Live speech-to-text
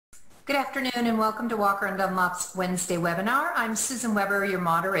Good afternoon and welcome to Walker & Dunlop's Wednesday webinar. I'm Susan Weber, your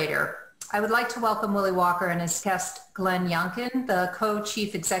moderator. I would like to welcome Willy Walker and his guest Glenn Youngkin, the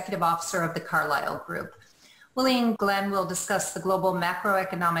co-chief executive officer of the Carlyle Group. Willy and Glenn will discuss the global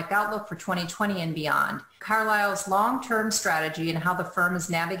macroeconomic outlook for 2020 and beyond, Carlyle's long-term strategy and how the firm is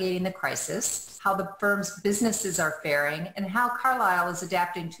navigating the crisis, how the firm's businesses are faring, and how Carlyle is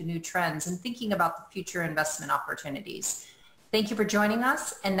adapting to new trends and thinking about the future investment opportunities. Thank you for joining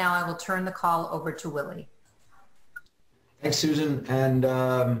us, and now I will turn the call over to Willy. Thanks, Susan, and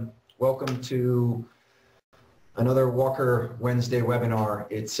welcome to another Walker Wednesday webinar.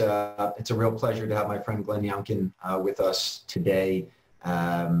 It's a real pleasure to have my friend Glenn Youngkin with us today.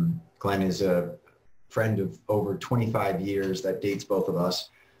 Glenn is a friend of over 25 years. That dates both of us,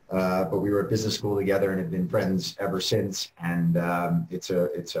 but we were at business school together and have been friends ever since. And it's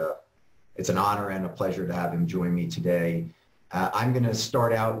an honor and a pleasure to have him join me today. I'm going to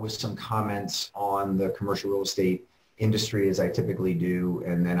start out with some comments on the commercial real estate industry, as I typically do,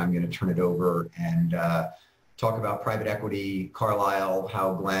 and then I'm going to turn it over and talk about private equity, Carlyle,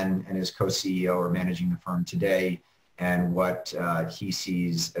 how Glenn and his co-CEO are managing the firm today, and what he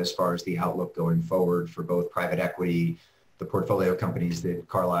sees as far as the outlook going forward for both private equity, the portfolio companies that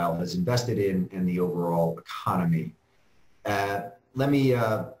Carlyle has invested in, and the overall economy. Let me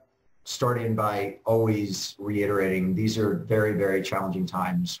start in by always reiterating these are very, very challenging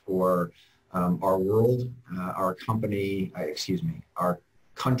times for our world, our company, our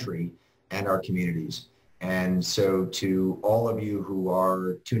country, and our communities. And so to all of you who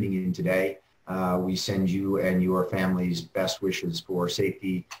are tuning in today, we send you and your families best wishes for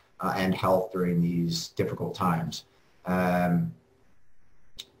safety and health during these difficult times.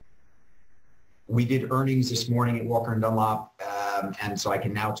 We did earnings this morning at Walker & Dunlop, and so I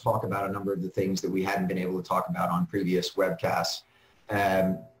can now talk about a number of the things that we hadn't been able to talk about on previous webcasts.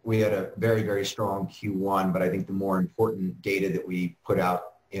 We had a very, very strong Q1, but I think the more important data that we put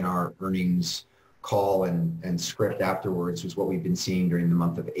out in our earnings call and script afterwards was what we've been seeing during the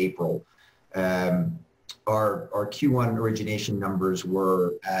month of April. Our Q1 origination numbers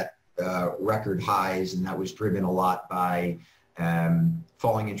were at record highs, and that was driven a lot by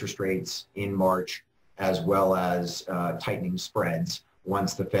falling interest rates in March, as well as tightening spreads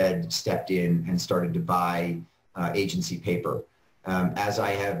once the Fed stepped in and started to buy agency paper. As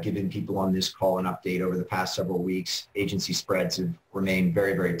I have given people on this call an update over the past several weeks, agency spreads have remained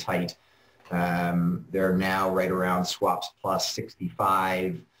very, very tight. They're now right around swaps plus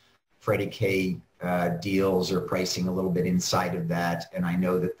 65. Freddie K deals are pricing a little bit inside of that, and I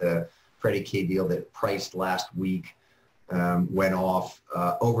know that the Freddie K deal that priced last week went off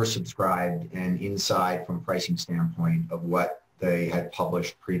oversubscribed and inside from a pricing standpoint of what they had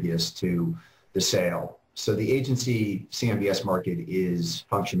published previous to the sale. So the agency CMBS market is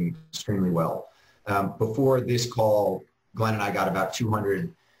functioning extremely well. Before this call, Glenn and I got about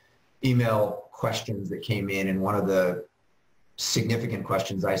 200 email questions that came in, and one of the significant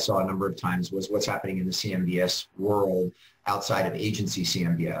questions I saw a number of times was what's happening in the CMBS world outside of agency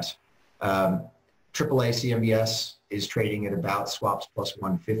CMBS. AAA CMBS is trading at about swaps plus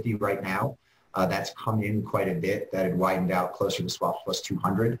 150 right now. That's come in quite a bit. That had widened out closer to swaps plus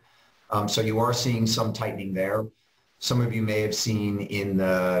 200. So you are seeing some tightening there. Some of you may have seen in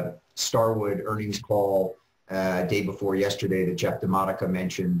the Starwood earnings call day before yesterday that Jeff DeMonica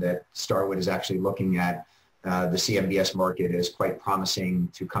mentioned that Starwood is actually looking at the CMBS market as quite promising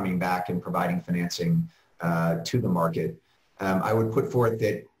to coming back and providing financing to the market. I would put forth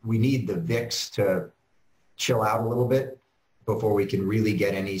that we need the VIX to chill out a little bit before we can really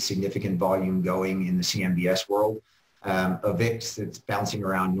get any significant volume going in the CMBS world. A VIX that's bouncing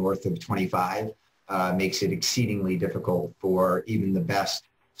around north of 25 makes it exceedingly difficult for even the best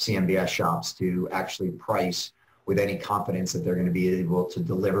CMBS shops to actually price with any confidence that they're going to be able to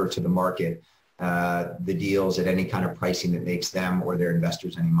deliver to the market the deals at any kind of pricing that makes them or their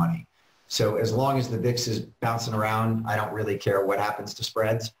investors any money. So as long as the VIX is bouncing around, I don't really care what happens to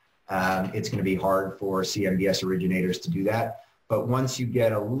spreads. It's going to be hard for CMBS originators to do that. But once you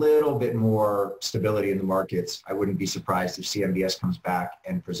get a little bit more stability in the markets, I wouldn't be surprised if CMBS comes back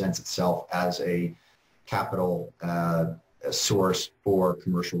and presents itself as a capital source for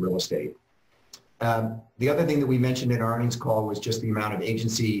commercial real estate. The other thing that we mentioned in our earnings call was just the amount of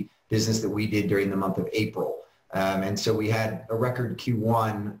agency business that we did during the month of April. And so we had a record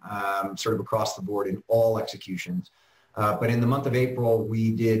Q1 sort of across the board in all executions. But in the month of April,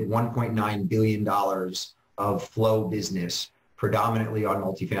 we did $1.9 billion of flow business, predominantly on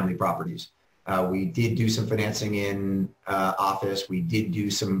multifamily properties. We did do some financing in office. We did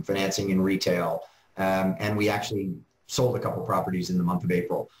do some financing in retail. And we actually sold a couple properties in the month of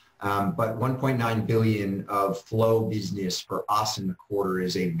April. But 1.9 billion of flow business for us in the quarter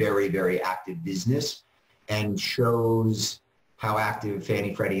is a very, very active business and shows how active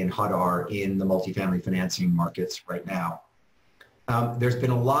Fannie, Freddie, and HUD are in the multifamily financing markets right now. There's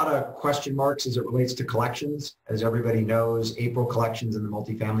been a lot of question marks as it relates to collections. As everybody knows, April collections in the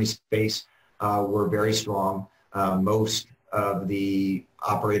multifamily space were very strong. Most of the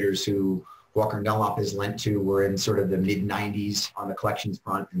operators who Walker & Dunlop has lent to were in sort of the mid-90s on the collections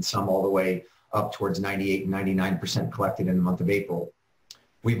front, and some all the way up towards 98 and 99% collected in the month of April.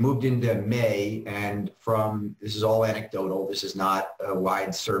 We've moved into May, and this is all anecdotal, this is not a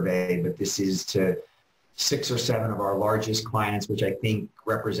wide survey, but this is to 6 or 7 of our largest clients, which I think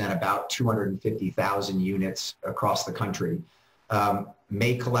represent about 250,000 units across the country.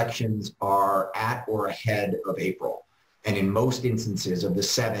 May collections are at or ahead of April. And in most instances of the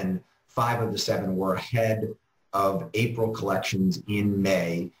 7, 5 of the 7 were ahead of April collections in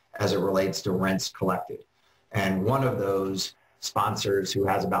May as it relates to rents collected. And one of those sponsors, who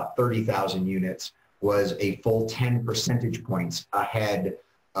has about 30,000 units, was a full 10 percentage points ahead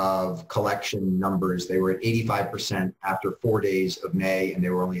of collection numbers. They were at 85% after 4 days of May, and they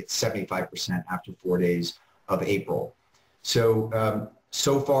were only at 75% after 4 days of April. So,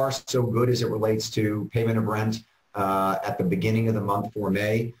 so far, so good as it relates to payment of rent at the beginning of the month for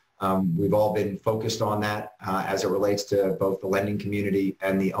May. We've all been focused on that as it relates to both the lending community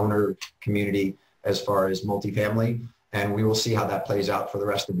and the owner community as far as multifamily. And we will see how that plays out for the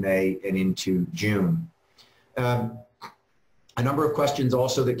rest of May and into June. A number of questions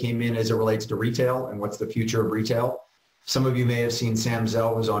also that came in as it relates to retail and what's the future of retail. Some of you may have seen Sam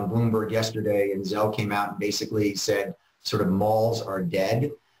Zell was on Bloomberg yesterday, and Zell came out and basically said sort of malls are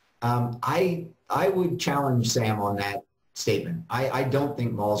dead. I would challenge Sam on that statement. I don't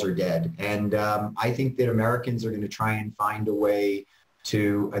think malls are dead. And I think that Americans are going to try and find a way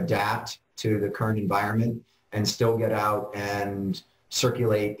to adapt to the current environment and still get out and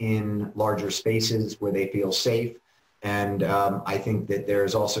circulate in larger spaces where they feel safe. And I think that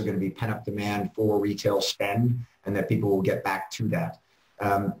there's also going to be pent-up demand for retail spend, and that people will get back to that.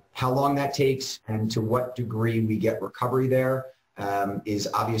 How long that takes and to what degree we get recovery there is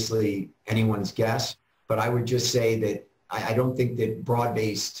obviously anyone's guess. But I would just say that I don't think that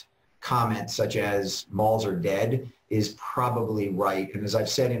broad-based comments such as malls are dead is probably right. And as I've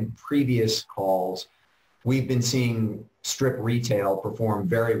said in previous calls, we've been seeing strip retail perform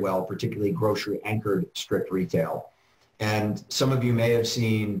very well, particularly grocery-anchored strip retail. And some of you may have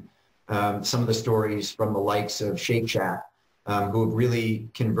seen some of the stories from the likes of Shake Shack, who have really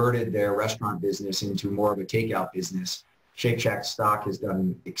converted their restaurant business into more of a takeout business. Shake Shack stock has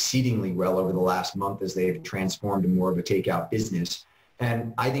done exceedingly well over the last month as they've transformed to more of a takeout business.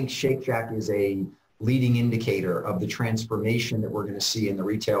 And I think Shake Shack is a leading indicator of the transformation that we're going to see in the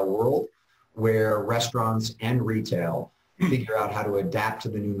retail world, where restaurants and retail figure out how to adapt to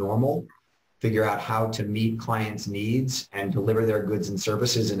the new normal, figure out how to meet clients' needs and deliver their goods and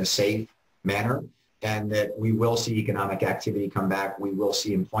services in a safe manner, and that we will see economic activity come back. We will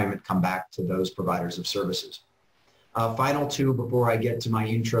see employment come back to those providers of services. Final two before I get to my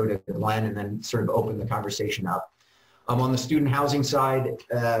intro to Glenn and then sort of open the conversation up. On the student housing side,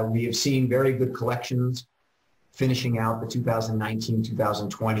 we have seen very good collections finishing out the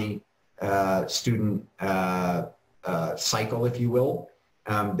 2019-2020 student cycle, if you will.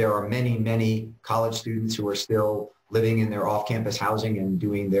 There are many, many college students who are still living in their off-campus housing and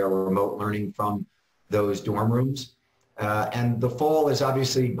doing their remote learning from those dorm rooms. And the fall is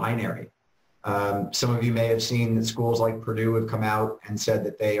obviously binary. Some of you may have seen that schools like Purdue have come out and said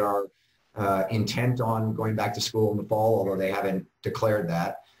that they are intent on going back to school in the fall, although they haven't declared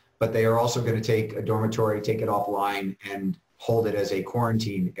that. But they are also going to take a dormitory, take it offline, and hold it as a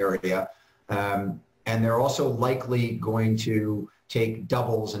quarantine area. And they're also likely going to take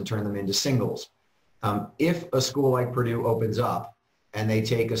doubles and turn them into singles. If a school like Purdue opens up and they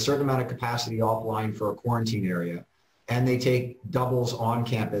take a certain amount of capacity offline for a quarantine area, and they take doubles on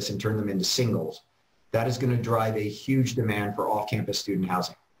campus and turn them into singles, that is going to drive a huge demand for off-campus student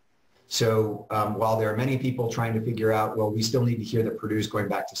housing. So while there are many people trying to figure out, well, we still need to hear that Purdue is going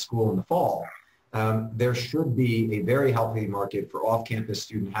back to school in the fall, there should be a very healthy market for off-campus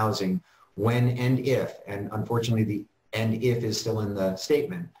student housing when and if, and unfortunately the and if is still in the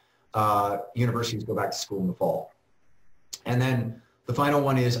statement, universities go back to school in the fall. And then the final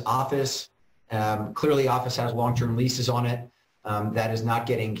one is office. Clearly office has long-term leases on it. That is not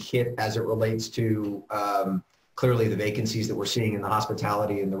getting hit as it relates to clearly the vacancies that we're seeing in the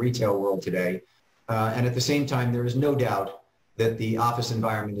hospitality and the retail world today. And at the same time, there is no doubt that the office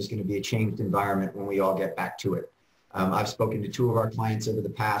environment is going to be a changed environment when we all get back to it. I've spoken to two of our clients over the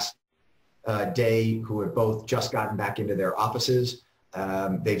past day who have both just gotten back into their offices.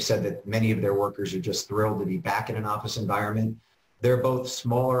 They've said that many of their workers are just thrilled to be back in an office environment. They're both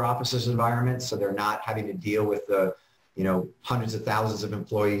smaller offices environments, so they're not having to deal with the, hundreds of thousands of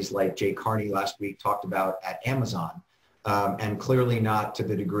employees like Jay Carney last week talked about at Amazon, and clearly not to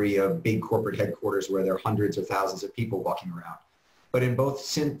the degree of big corporate headquarters where there are hundreds or thousands of people walking around. But in both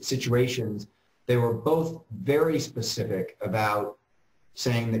situations, they were both very specific about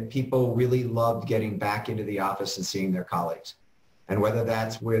saying that people really loved getting back into the office and seeing their colleagues. And whether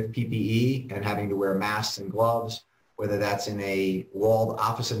that's with PPE and having to wear masks and gloves, whether that's in a walled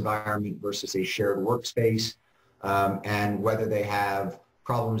office environment versus a shared workspace, and whether they have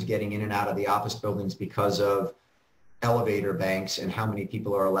problems getting in and out of the office buildings because of elevator banks and how many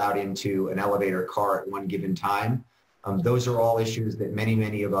people are allowed into an elevator car at one given time. Those are all issues that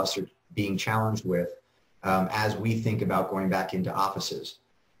many of us are being challenged with as we think about going back into offices.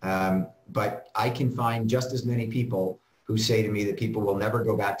 But I can find just as many people who say to me that people will never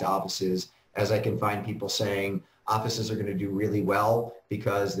go back to offices as I can find people saying offices are going to do really well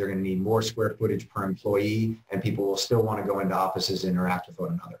because they're going to need more square footage per employee and people will still want to go into offices and interact with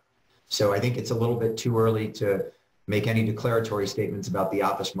one another. So I think it's a little bit too early to make any declaratory statements about the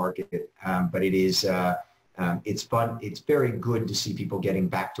office market, but it is, it's fun. It's very good to see people getting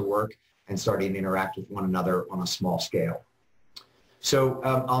back to work and starting to interact with one another on a small scale. So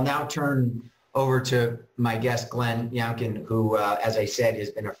I'll now turn over to my guest, Glenn Youngkin, who, as I said,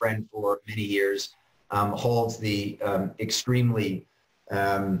 has been a friend for many years, holds the extremely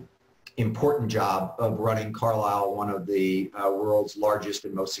important job of running Carlyle, one of the world's largest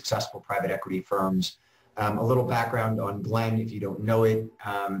and most successful private equity firms. A little background on Glenn, if you don't know it.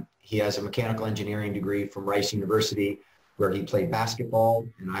 He has a mechanical engineering degree from Rice University, where he played basketball,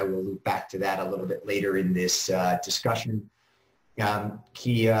 and I will loop back to that a little bit later in this discussion.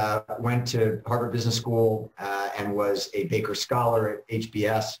 He went to Harvard Business School and was a Baker Scholar at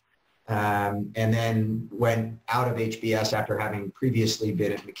HBS, and then went out of HBS after having previously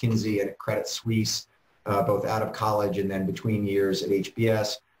been at McKinsey and at Credit Suisse, both out of college and then between years at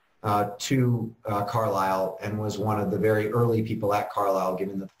HBS, to Carlyle, and was one of the very early people at Carlyle,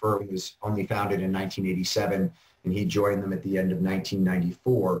 given that the firm was only founded in 1987, and he joined them at the end of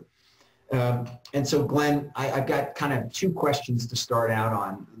 1994. And so, Glenn, I've got kind of two questions to start out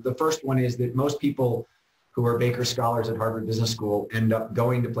on. The first one is that most people who are Baker Scholars at Harvard Business School end up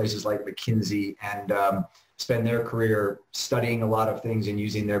going to places like McKinsey and spend their career studying a lot of things and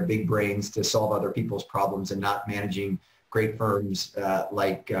using their big brains to solve other people's problems and not managing great firms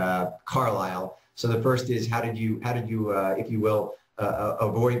like Carlyle. So the first is, how did you, if you will,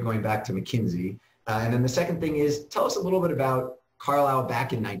 avoid going back to McKinsey? And then the second thing is, tell us a little bit about Carlyle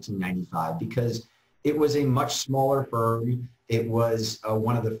back in 1995, because it was a much smaller firm. It was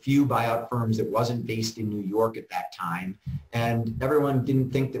one of the few buyout firms that wasn't based in New York at that time. And everyone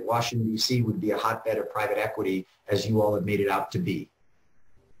didn't think that Washington, D.C. would be a hotbed of private equity, as you all have made it out to be.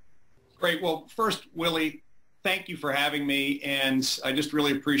 Great. Well, first, Willie, thank you for having me. And I just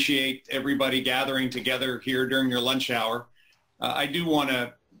really appreciate everybody gathering together here during your lunch hour. I do want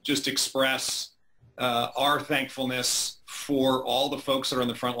to just express our thankfulness for all the folks that are on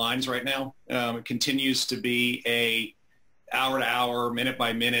the front lines right now. It continues to be a hour-to-hour,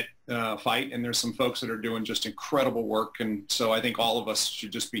 minute-by-minute fight, and there's some folks that are doing just incredible work, and so I think all of us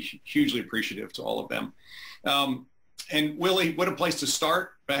should just be hugely appreciative to all of them. And Willie, what a place to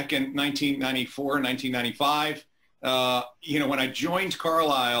start back in 1994, 1995. When I joined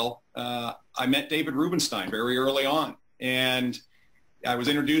Carlyle, I met David Rubenstein very early on, and I was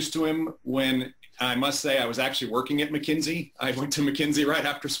introduced to him when, I must say, I was actually working at McKinsey. I went to McKinsey right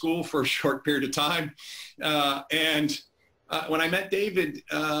after school for a short period of time. When I met David,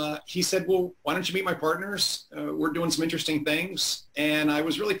 he said, well, why don't you meet my partners? We're doing some interesting things. And I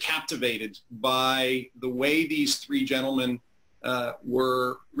was really captivated by the way these three gentlemen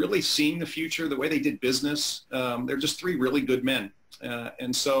were really seeing the future, the way they did business. They're just three really good men.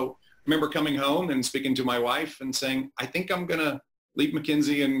 And so I remember coming home and speaking to my wife and saying, I think I'm going to leave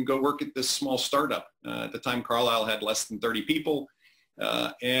McKinsey and go work at this small startup. At the time, Carlyle had less than 30 people.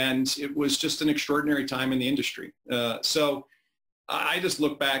 And it was just an extraordinary time in the industry. So I just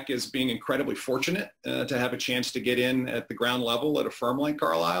look back as being incredibly fortunate to have a chance to get in at the ground level at a firm like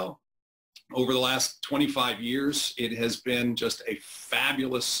Carlyle. Over the last 25 years, it has been just a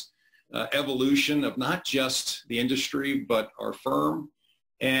fabulous evolution of not just the industry, but our firm.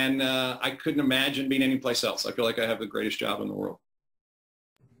 And I couldn't imagine being anyplace else. I feel like I have the greatest job in the world.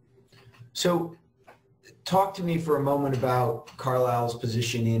 So talk to me for a moment about Carlyle's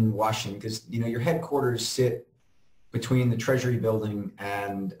position in Washington, because your headquarters sit between the Treasury building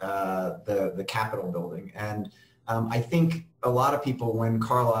and the Capitol building. And I think a lot of people, when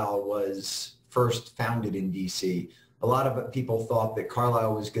Carlyle was first founded in DC, a lot of people thought that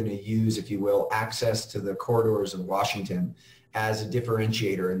Carlyle was going to use, if you will, access to the corridors of Washington as a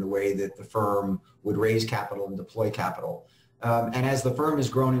differentiator in the way that the firm would raise capital and deploy capital. And as the firm has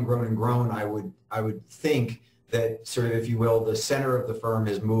grown and grown and grown, I would think that sort of, if you will, the center of the firm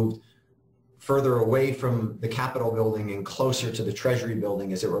has moved further away from the Capitol building and closer to the Treasury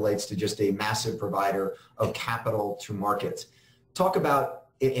building as it relates to just a massive provider of capital to markets. Talk about,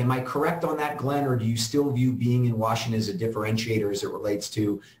 am I correct on that, Glenn, or do you still view being in Washington as a differentiator as it relates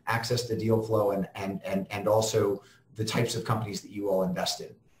to access to deal flow and also the types of companies that you all invest in?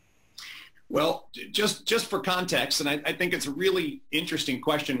 Well, just for context, and I think it's a really interesting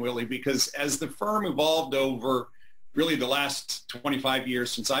question, Willie, because as the firm evolved over really the last 25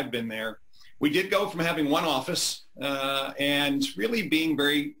 years since I've been there, we did go from having one office and really being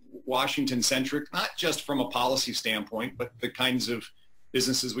very Washington-centric, not just from a policy standpoint, but the kinds of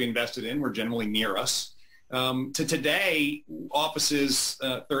businesses we invested in were generally near us, to today, offices,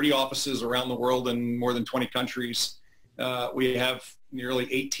 30 offices around the world in more than 20 countries. We have nearly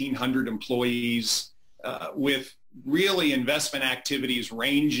 1,800 employees with really investment activities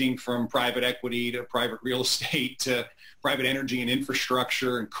ranging from private equity to private real estate to private energy and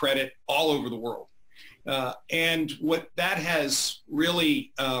infrastructure and credit all over the world. And what that has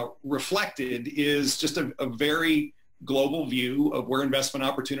really reflected is just a very global view of where investment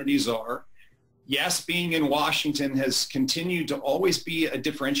opportunities are. Yes, being in Washington has continued to always be a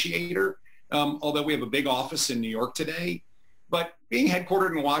differentiator, although we have a big office in New York today. But being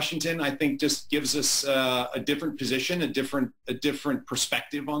headquartered in Washington, I think, just gives us a different position, a different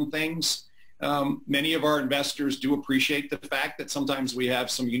perspective on things. Many of our investors do appreciate the fact that sometimes we have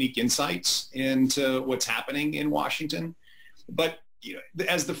some unique insights into what's happening in Washington. But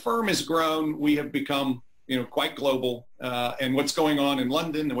as the firm has grown, we have become quite global, and what's going on in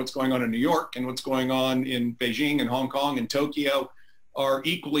London and what's going on in New York and what's going on in Beijing and Hong Kong and Tokyo are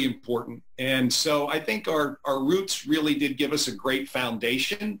equally important. And so I think our roots really did give us a great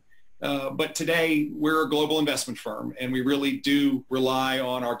foundation. But today we're a global investment firm, and we really do rely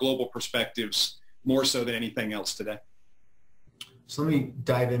on our global perspectives more so than anything else today. So let me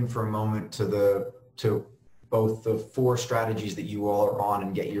dive in for a moment to both the four strategies that you all are on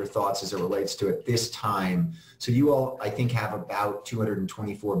and get your thoughts as it relates to at this time. So you all, I think, have about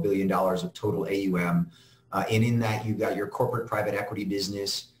 $224 billion of total AUM. And in that, you've got your corporate private equity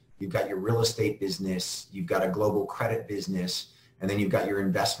business, you've got your real estate business, you've got a global credit business, and then you've got your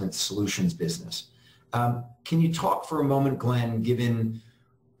investment solutions business. Can you talk for a moment, Glenn, given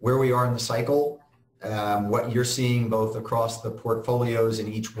where we are in the cycle, what you're seeing both across the portfolios in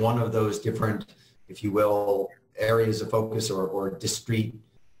each one of those different, if you will, areas of focus or discrete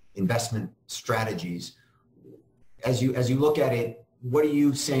investment strategies? As you look at it, what are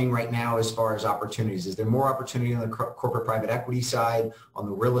you saying right now as far as opportunities? Is there more opportunity on the corporate private equity side, on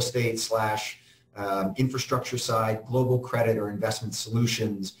the real estate / infrastructure side, global credit or investment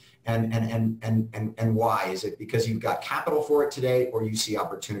solutions, and why? Is it because you've got capital for it today, or you see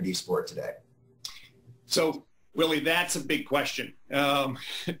opportunities for it today? So, Willie, that's a big question.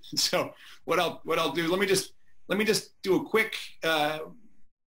 So what I'll do, let me just do a quick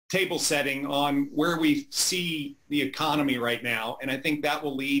table setting on where we see the economy right now, and I think that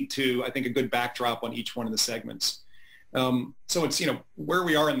will lead to, I think, a good backdrop on each one of the segments. So it's, where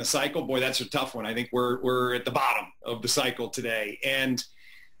we are in the cycle, boy, that's a tough one. I think we're at the bottom of the cycle today, and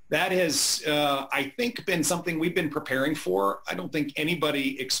that has, I think, been something we've been preparing for. I don't think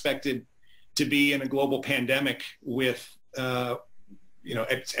anybody expected to be in a global pandemic with, at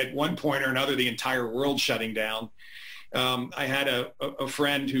one point or another, the entire world shutting down. I had a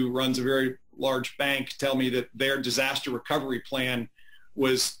friend who runs a very large bank tell me that their disaster recovery plan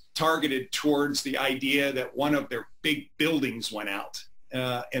was targeted towards the idea that one of their big buildings went out.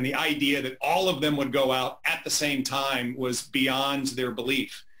 And the idea that all of them would go out at the same time was beyond their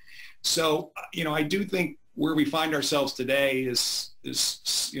belief. So, I do think where we find ourselves today is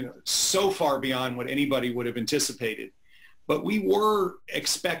so far beyond what anybody would have anticipated. But we were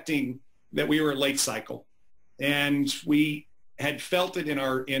expecting that we were late cycle. And we had felt it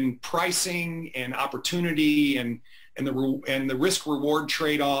in pricing and opportunity and the risk reward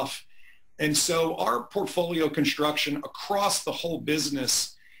trade-off. And so our portfolio construction across the whole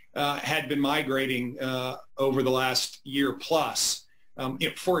business had been migrating over the last year plus.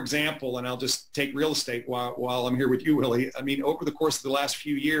 For example, and I'll just take real estate while I'm here with you, Willie. I mean, over the course of the last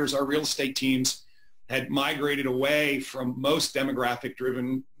few years, our real estate teams had migrated away from most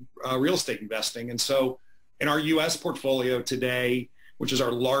demographic-driven real estate investing. And so In our U.S. portfolio today, which is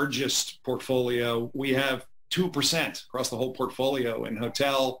our largest portfolio, we have 2% across the whole portfolio in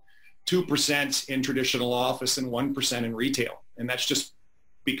hotel, 2% in traditional office, and 1% in retail. And that's just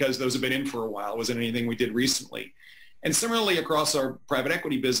because those have been in for a while. It wasn't anything we did recently. And similarly, across our private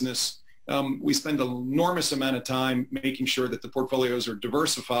equity business, we spend an enormous amount of time making sure that the portfolios are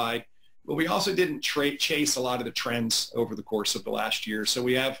diversified, but we also didn't chase a lot of the trends over the course of the last year. So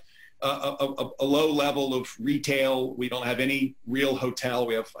we have a low level of retail. We don't have any real hotel.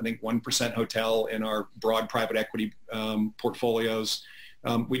 We have, I think, 1% hotel in our broad private equity portfolios.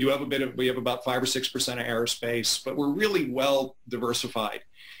 We do have we have about 5 or 6% of aerospace, but we're really well diversified.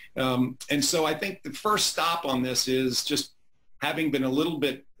 And so I think the first stop on this is just having been a little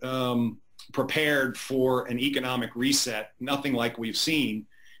bit prepared for an economic reset, nothing like we've seen,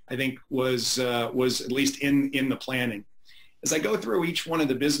 I think was at least in the planning. As I go through each one of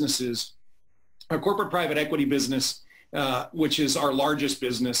the businesses, our corporate private equity business, which is our largest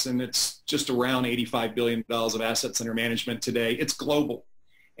business, and it's just around $85 billion of assets under management today, it's global.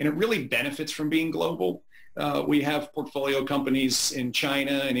 And it really benefits from being global. We have portfolio companies in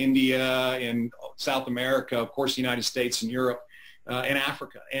China and India, in South America, of course, the United States and Europe, and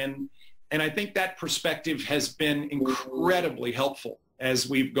Africa. And I think that perspective has been incredibly helpful as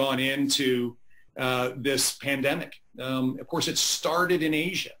we've gone into this pandemic. Of course, it started in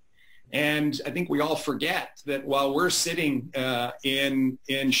Asia. And I think we all forget that while we're sitting in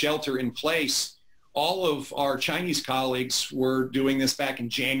shelter in place, all of our Chinese colleagues were doing this back in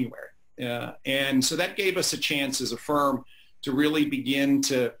January. And so that gave us a chance as a firm to really begin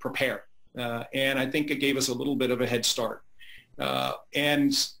to prepare. And I think it gave us a little bit of a head start.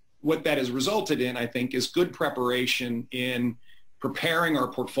 And what that has resulted in, I think, is good preparation in preparing our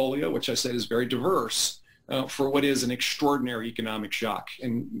portfolio, which I said is very diverse, for what is an extraordinary economic shock.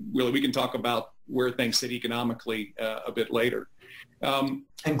 And really, we can talk about where things sit economically a bit later.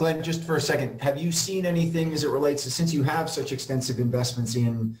 And Glenn, just for a second, have you seen anything as it relates to, since you have such extensive investments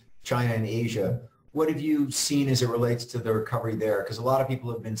in China and Asia, what have you seen as it relates to the recovery there? Because a lot of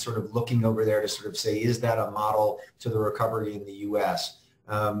people have been sort of looking over there to sort of say, is that a model to the recovery in the U.S.?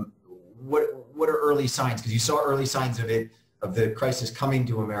 What are early signs? Because you saw early signs of it, of the crisis coming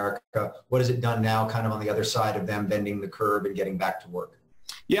to America. What has it done now, kind of on the other side of them bending the curve and getting back to work?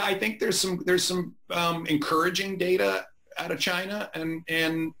 Yeah, I think there's some encouraging data out of China,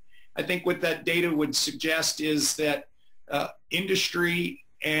 and I think what that data would suggest is that industry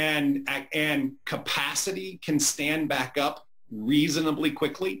and capacity can stand back up reasonably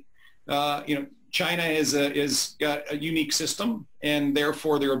quickly. China is got a unique system, and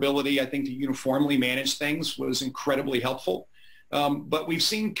therefore their ability, I think, to uniformly manage things was incredibly helpful. But we've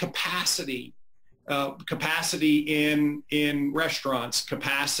seen capacity in restaurants,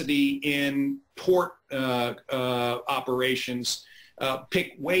 capacity in port operations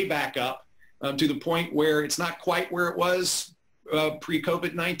pick way back up to the point where it's not quite where it was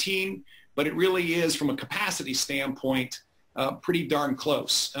pre-COVID-19, but it really is, from a capacity standpoint, pretty darn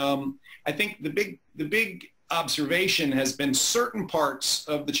close. I think the big observation has been certain parts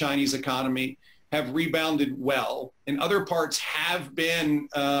of the Chinese economy have rebounded well, and other parts have been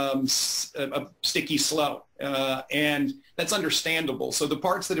sticky slow, and that's understandable. So the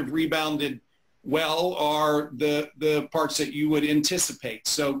parts that have rebounded well are the parts that you would anticipate.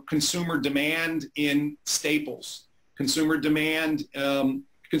 So consumer demand in staples, consumer demand,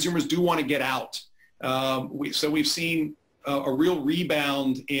 consumers do want to get out. So we've seen a real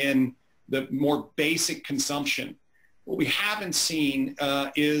rebound in the more basic consumption. What we haven't seen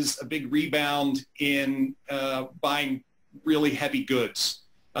is a big rebound in buying really heavy goods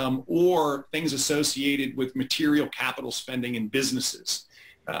or things associated with material capital spending in businesses.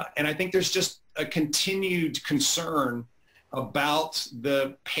 And I think there's just a continued concern about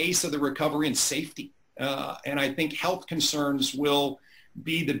the pace of the recovery and safety. And I think health concerns will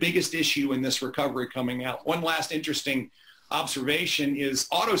be the biggest issue in this recovery coming out. One last interesting observation is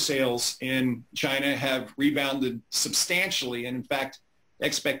auto sales in China have rebounded substantially. And in fact,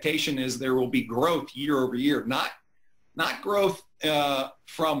 expectation is there will be growth year over year, not growth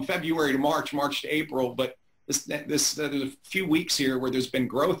from February to March to April, but there's a few weeks here where there's been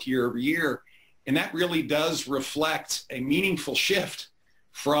growth year over year. And that really does reflect a meaningful shift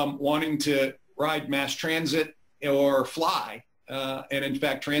from wanting to ride mass transit or fly, and in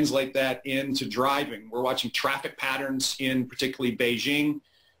fact translate that into driving. We're watching traffic patterns in particularly Beijing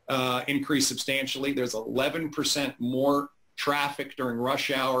increase substantially. There's 11% more traffic during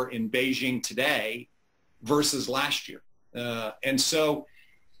rush hour in Beijing today versus last year. And so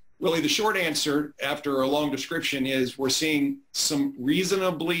Willie, the short answer after a long description is we're seeing some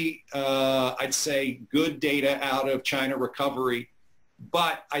reasonably, I'd say, good data out of China recovery.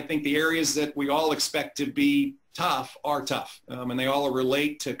 But I think the areas that we all expect to be tough are tough. And they all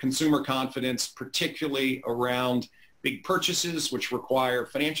relate to consumer confidence, particularly around big purchases, which require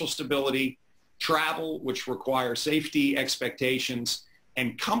financial stability, travel, which require safety expectations,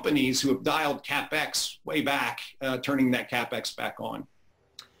 and companies who have dialed CapEx way back, turning that CapEx back on.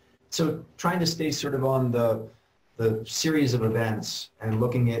 So trying to stay sort of on the series of events and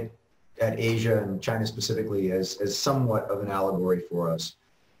looking at Asia and China specifically as somewhat of an allegory for us,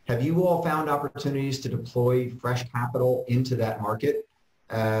 have you all found opportunities to deploy fresh capital into that market?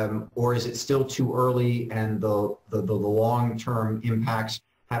 Or is it still too early and the long-term impacts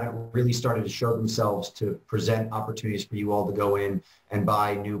haven't really started to show themselves to present opportunities for you all to go in and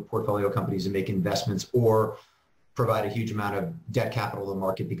buy new portfolio companies and make investments or provide a huge amount of debt capital to the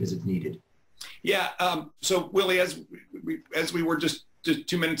market because it's needed? Yeah. So Willie, as we were just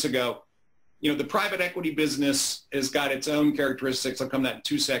 2 minutes ago, the private equity business has got its own characteristics. I'll come to that in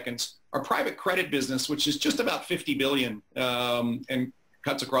 2 seconds. Our private credit business, which is just about $50 billion and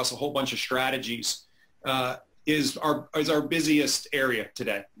cuts across a whole bunch of strategies, is our busiest area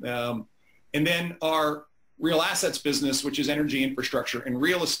today. And then our real assets business, which is energy infrastructure and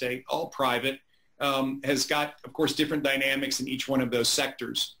real estate, all private, has got, of course, different dynamics in each one of those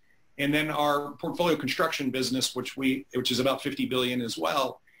sectors. And then our portfolio construction business, which is about $50 billion as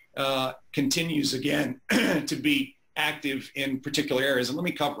well, continues again to be active in particular areas. And let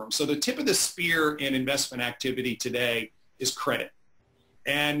me cover them. So the tip of the spear in investment activity today is credit.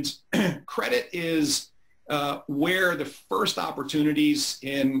 And credit is where the first opportunities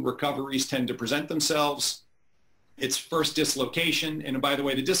in recoveries tend to present themselves. It's first dislocation. And by the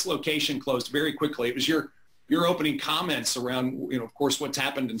way, the dislocation closed very quickly. It was your opening comments around, of course, what's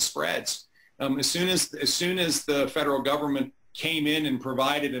happened in spreads. As soon as the federal government came in and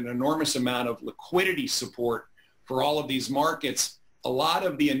provided an enormous amount of liquidity support for all of these markets, a lot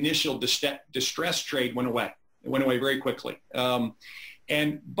of the initial distress trade went away. It went away very quickly.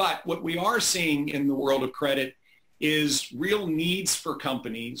 But what we are seeing in the world of credit is real needs for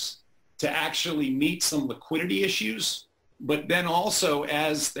companies to actually meet some liquidity issues, but then also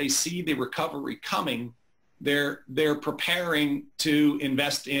as they see the recovery coming, they're preparing to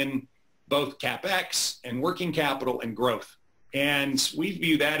invest in both CapEx and working capital and growth. And we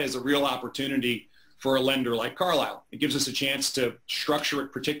view that as a real opportunity for a lender like Carlyle. It gives us a chance to structure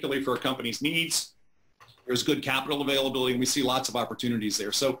it particularly for a company's needs. There's good capital availability, and we see lots of opportunities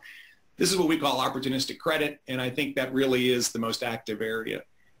there. So this is what we call opportunistic credit, and I think that really is the most active area.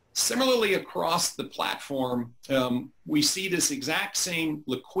 Similarly, across the platform, we see this exact same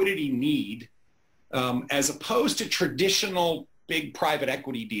liquidity need as opposed to traditional big private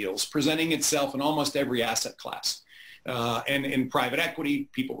equity deals presenting itself in almost every asset class. And in private equity,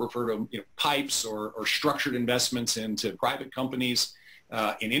 people refer to pipes or structured investments into private companies.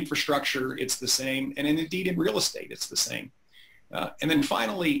 In infrastructure, it's the same. And indeed, in real estate, it's the same. And then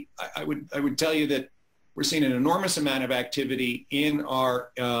finally, I would tell you that we're seeing an enormous amount of activity in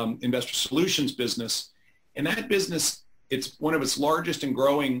our investor solutions business. And that business, it's one of its largest and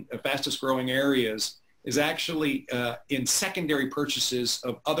fastest growing areas, is actually in secondary purchases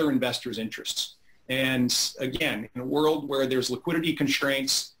of other investors' interests. And again, in a world where there's liquidity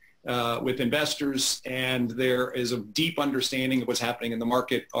constraints with investors and there is a deep understanding of what's happening in the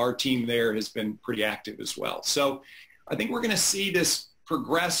market, our team there has been pretty active as well. So I think we're going to see this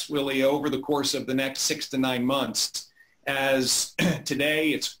progress, Willie, over the course of the next 6 to 9 months. As today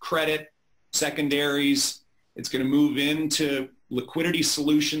it's credit, secondaries, it's going to move into liquidity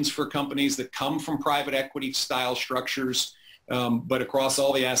solutions for companies that come from private equity style structures, but across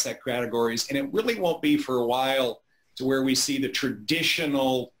all the asset categories. And it really won't be for a while to where we see the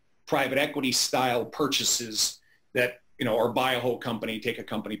traditional private equity style purchases that, or buy a whole company, take a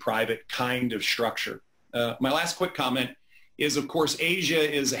company private kind of structure. My last quick comment is, of course, Asia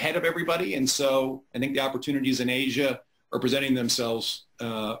is ahead of everybody. And so I think the opportunities in Asia are presenting themselves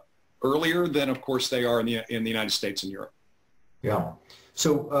earlier than, of course, they are in the United States and Europe. Yeah.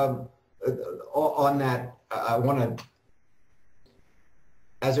 So on that, I want to,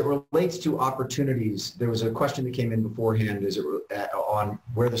 as it relates to opportunities, there was a question that came in beforehand on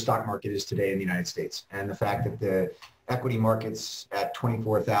where the stock market is today in the United States and the fact that the equity markets at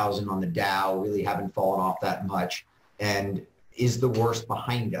 24,000 on the Dow really haven't fallen off that much, and is the worst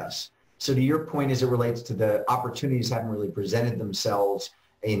behind us. So to your point, as it relates to the opportunities haven't really presented themselves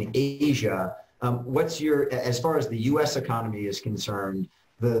in Asia, what's your, as far as the U.S. economy is concerned,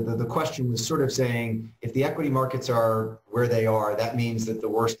 the question was sort of saying, if the equity markets are where they are, that means that the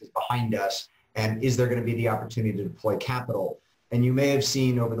worst is behind us. And is there going to be the opportunity to deploy capital? And you may have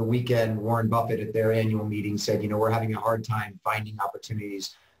seen over the weekend, Warren Buffett at their annual meeting said, we're having a hard time finding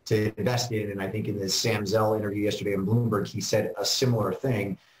opportunities to invest in. And I think in the Sam Zell interview yesterday on Bloomberg, he said a similar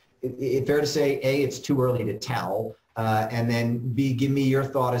thing. It's fair to say, A, it's too early to tell. And then B, give me your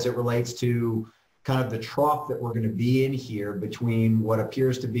thought as it relates to kind of the trough that we're going to be in here between what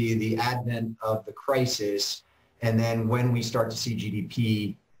appears to be the advent of the crisis and then when we start to see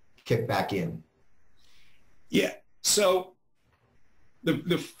GDP kick back in. Yeah. So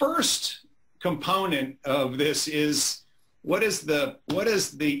the first component of this is what does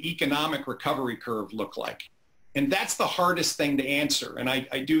the economic recovery curve look like? And that's the hardest thing to answer. And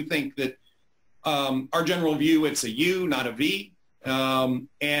I do think that our general view, it's a U, not a V.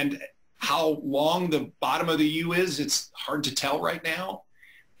 And how long the bottom of the U is, it's hard to tell right now.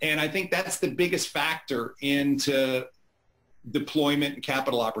 And I think that's the biggest factor into deployment and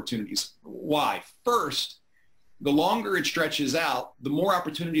capital opportunities. Why? First, the longer it stretches out, the more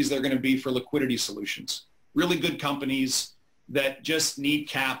opportunities there are going to be for liquidity solutions. Really good companies that just need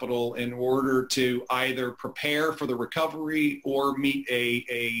capital in order to either prepare for the recovery or meet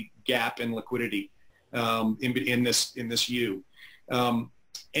a gap in liquidity in this U.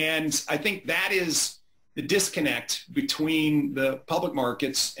 And I think that is the disconnect between the public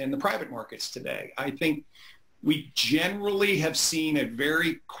markets and the private markets today. I think we generally have seen a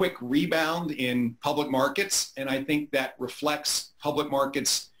very quick rebound in public markets, and I think that reflects public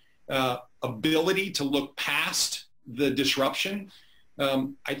markets' ability to look past the disruption.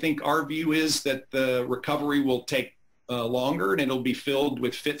 I think our view is that the recovery will take longer and it'll be filled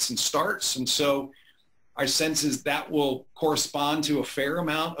with fits and starts. And so our sense is that will correspond to a fair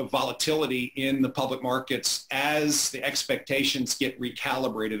amount of volatility in the public markets as the expectations get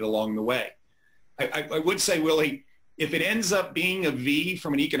recalibrated along the way. I would say, Willie, if it ends up being a V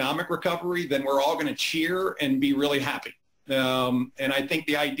from an economic recovery, then we're all going to cheer and be really happy. And I think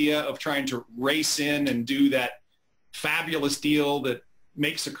the idea of trying to race in and do that fabulous deal that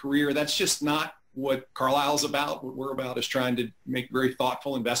makes a career, that's just not what Carlyle's about. What we're about is trying to make very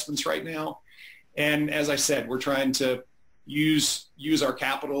thoughtful investments right now. And as I said, we're trying to use our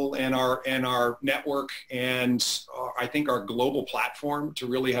capital and our network and I think our global platform to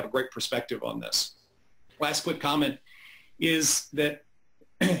really have a great perspective on this. Last quick comment is that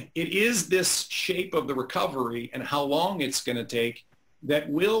it is this shape of the recovery and how long it's going to take that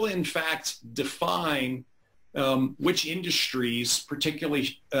will in fact define which industries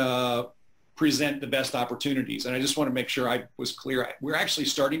particularly present the best opportunities. And I just want to make sure I was clear. We're actually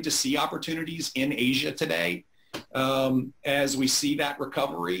starting to see opportunities in Asia today as we see that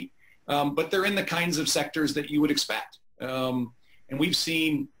recovery, but they're in the kinds of sectors that you would expect. And we've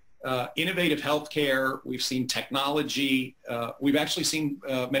seen innovative healthcare, we've seen technology, we've actually seen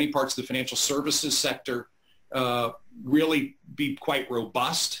many parts of the financial services sector really be quite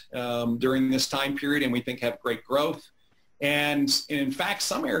robust during this time period, and we think have great growth. And in fact,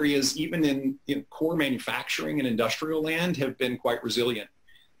 some areas, even in core manufacturing and industrial land, have been quite resilient.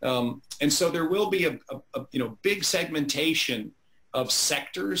 And so there will be a big segmentation of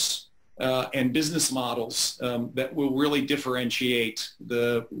sectors and business models that will really differentiate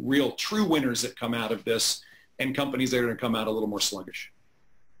the real true winners that come out of this and companies that are going to come out a little more sluggish.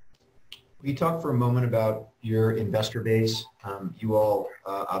 Will you talk for a moment about your investor base? You all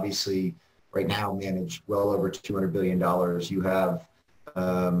obviously right now manage well over $200 billion. You have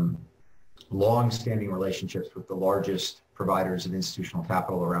long-standing relationships with the largest providers of institutional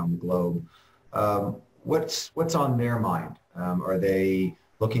capital around the globe. What's on their mind? Are they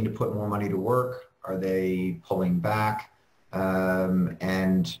looking to put more money to work? Are they pulling back?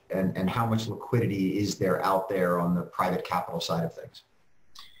 And how much liquidity is there out there on the private capital side of things?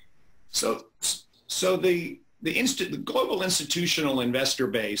 So the global institutional investor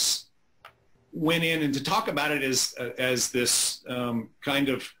base went in, and to talk about it as this kind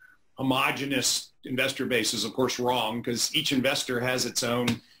of homogenous investor base is of course wrong, because each investor has its own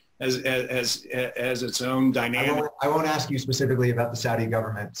has its own dynamic. I won't ask you specifically about the Saudi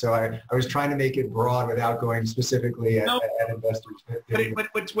government, so I was trying to make it broad without going specifically at investors. But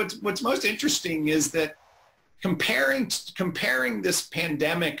what's most interesting is that comparing this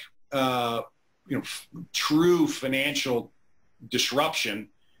pandemic, true financial disruption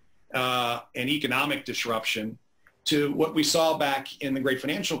and economic disruption to what we saw back in the great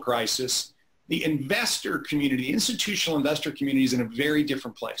financial crisis, the investor community, the institutional investor community is in a very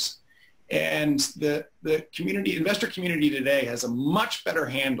different place. And the investor community today has a much better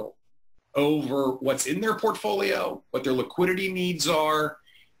handle over what's in their portfolio, what their liquidity needs are,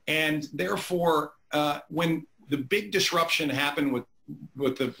 And therefore, when the big disruption happened with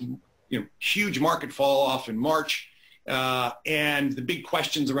the huge market fall off in March, and the big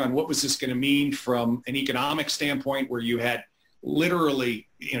questions around what was this going to mean from an economic standpoint, where you had literally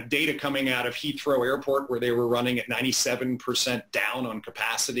data coming out of Heathrow Airport where they were running at 97% down on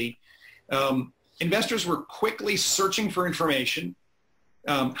capacity. Investors were quickly searching for information.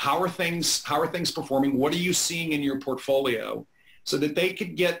 How are things performing? What are you seeing in your portfolio? So that they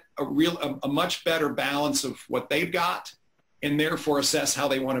could get a much better balance of what they've got and therefore assess how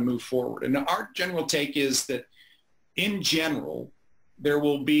they want to move forward. And our general take is that in general, there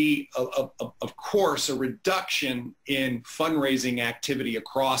will be, of course, a reduction in fundraising activity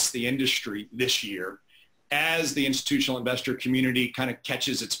across the industry this year as the institutional investor community kind of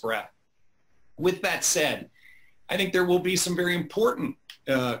catches its breath. With that said, I think there will be some very important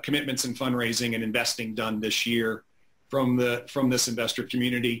commitments in fundraising and investing done this year from this investor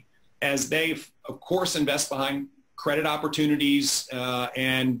community, as they, of course, invest behind credit opportunities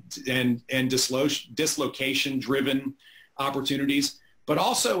and dislocation-driven opportunities, but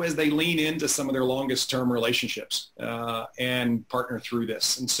also as they lean into some of their longest-term relationships and partner through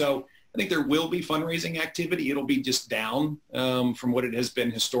this. And so I think there will be fundraising activity. It'll be just down from what it has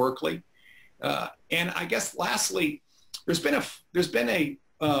been historically. And I guess lastly, there's been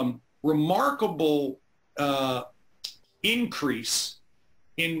a remarkable increase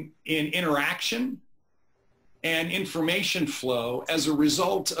in interaction and information flow as a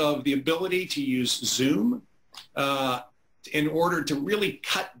result of the ability to use Zoom in order to really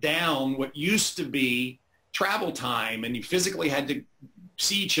cut down what used to be travel time, and you physically had to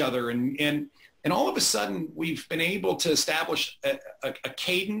see each other. And all of a sudden, we've been able to establish a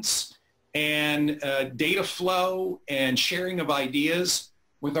cadence and data flow and sharing of ideas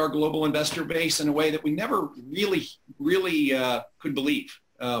with our global investor base in a way that we never really could believe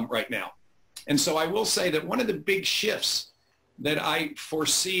right now. And so I will say that one of the big shifts that I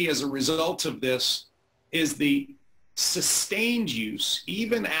foresee as a result of this is the sustained use,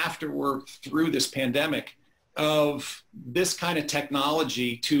 even after we're through this pandemic, of this kind of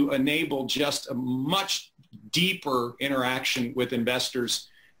technology to enable just a much deeper interaction with investors,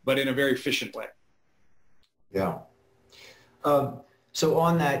 but in a very efficient way. Yeah. So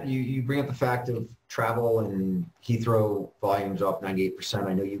on that, you bring up the fact of travel and Heathrow volumes off 98%.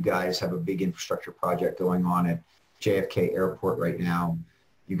 I know you guys have a big infrastructure project going on at JFK Airport right now.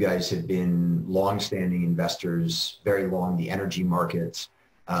 You guys have been long-standing investors, very long, the energy markets,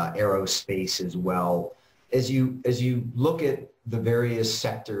 aerospace as well. As you look at the various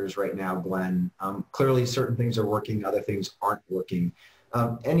sectors right now, Glenn, clearly certain things are working, other things aren't working.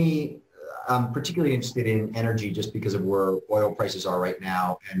 I'm particularly interested in energy just because of where oil prices are right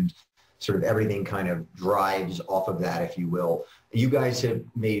now, and sort of everything kind of drives off of that, if you will. You guys have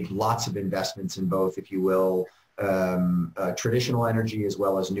made lots of investments in both, if you will, traditional energy as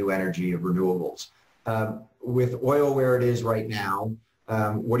well as new energy of renewables. With oil where it is right now,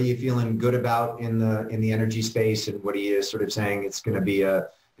 what are you feeling good about in the energy space, and what are you sort of saying it's going to be a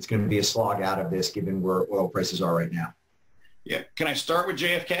slog out of this given where oil prices are right now? Yeah, can I start with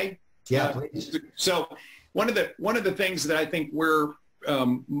JFK? Yeah, please. So one of the things that I think we're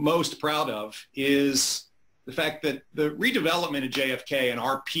most proud of is the fact that the redevelopment of JFK, and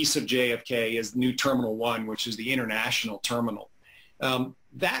our piece of JFK is New Terminal 1, which is the international terminal.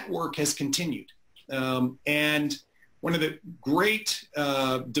 That work has continued. And one of the great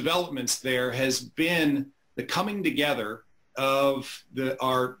developments there has been the coming together of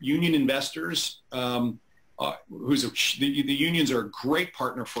our union investors, the unions are a great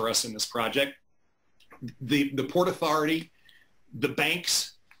partner for us in this project, the Port Authority, the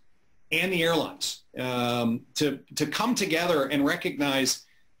banks, and the airlines, to come together and recognize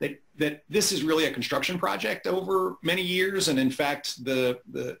that this is really a construction project over many years. And in fact,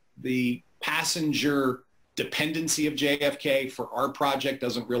 the passenger dependency of JFK for our project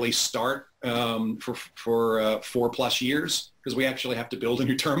doesn't really start for 4+ years, because we actually have to build a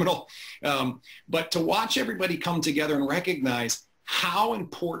new terminal. But to watch everybody come together and recognize how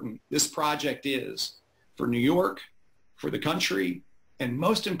important this project is for New York, for the country, and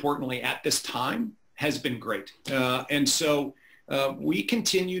most importantly at this time, has been great. And so we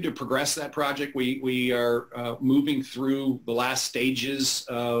continue to progress that project. We are moving through the last stages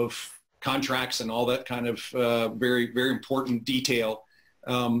of contracts and all that kind of very, very important detail.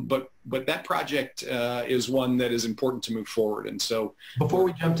 But that project is one that is important to move forward. And so before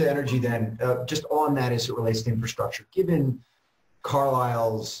we jump to energy then, just on that as it relates to infrastructure, given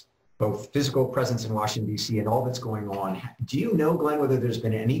Carlyle's both physical presence in Washington, D.C. and all that's going on. Do you know, Glenn, whether there's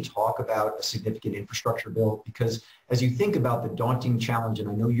been any talk about a significant infrastructure bill? Because as you think about the daunting challenge, and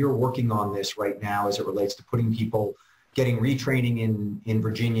I know you're working on this right now as it relates to putting people, getting retraining in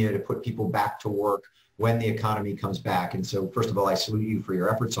Virginia to put people back to work when the economy comes back. And so first of all, I salute you for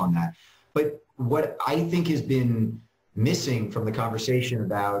your efforts on that. But what I think has been missing from the conversation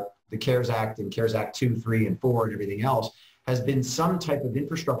about the CARES Act and CARES Act 2, 3, and 4 and everything else has been some type of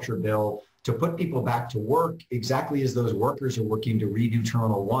infrastructure bill to put people back to work exactly as those workers are working to redo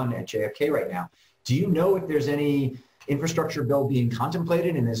Terminal 1 at JFK right now. Do you know if there's any infrastructure bill being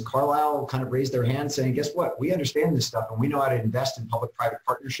contemplated? And has Carlyle kind of raised their hand saying, guess what, we understand this stuff and we know how to invest in public-private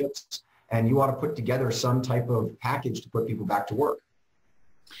partnerships, and you ought to put together some type of package to put people back to work?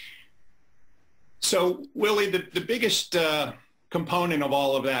 So, Willie, the biggest component of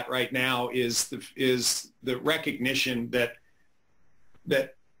all of that right now is the recognition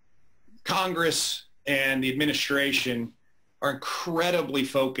that Congress and the administration are incredibly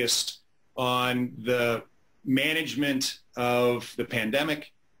focused on the management of the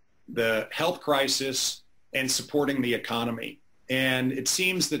pandemic, the health crisis, and supporting the economy. And it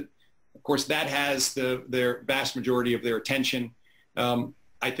seems that, of course, that has their vast majority of their attention.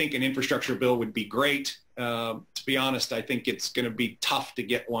 I think an infrastructure bill would be great. To be honest, I think it's going to be tough to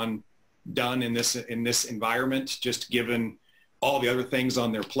get one done in this environment, just given all the other things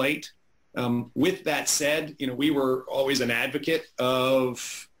on their plate. With that said, we were always an advocate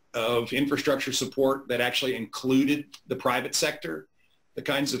of infrastructure support that actually included the private sector. The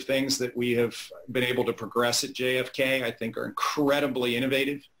kinds of things that we have been able to progress at JFK, I think, are incredibly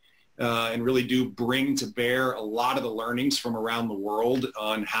innovative. And really do bring to bear a lot of the learnings from around the world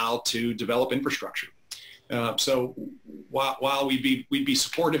on how to develop infrastructure. So while we'd be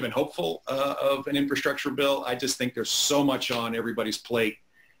supportive and hopeful of an infrastructure bill, I just think there's so much on everybody's plate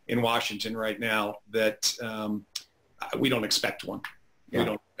in Washington right now that we don't expect one. Yeah. We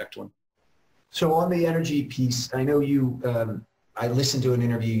don't expect one. So on the energy piece, I know you, I listened to an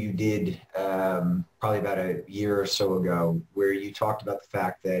interview you did probably about a year or so ago where you talked about the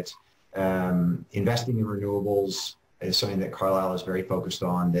fact that investing in renewables is something that Carlyle is very focused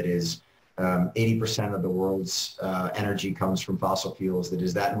on. That is 80% of the world's energy comes from fossil fuels. That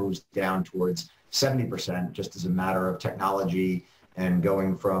is, that moves down towards 70% just as a matter of technology and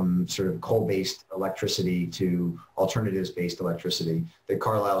going from sort of coal-based electricity to alternatives-based electricity, that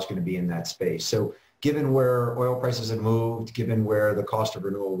Carlyle is going to be in that space. So given where oil prices have moved, given where the cost of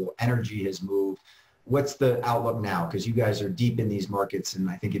renewable energy has moved, what's the outlook now? Because you guys are deep in these markets, and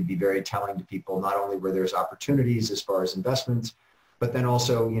I think it'd be very telling to people, not only where there's opportunities as far as investments, but then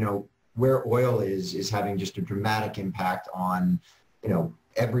also, where oil is having just a dramatic impact on,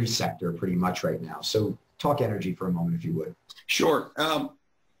 every sector pretty much right now. So talk energy for a moment, if you would. Sure.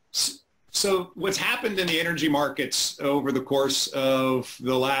 So what's happened in the energy markets over the course of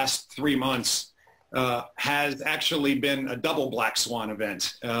the last 3 months has actually been a double black swan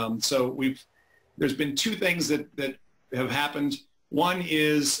event. There's been two things that have happened. One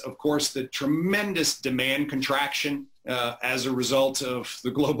is, of course, the tremendous demand contraction as a result of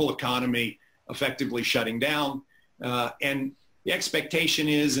the global economy effectively shutting down. And the expectation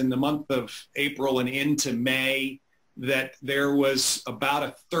is in the month of April and into May that there was about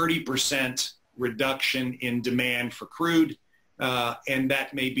a 30% reduction in demand for crude, and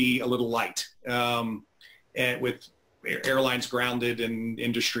that may be a little light, and with airlines grounded and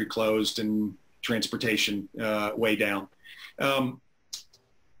industry closed and transportation way down.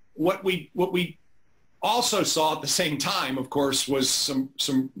 What we also saw at the same time, of course, was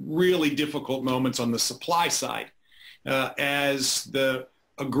some really difficult moments on the supply side, as the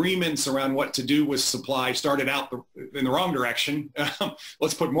agreements around what to do with supply started out in the wrong direction.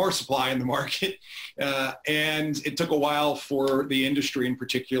 Let's put more supply in the market, and it took a while for the industry, and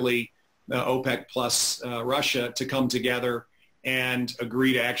particularly OPEC plus Russia, to come together and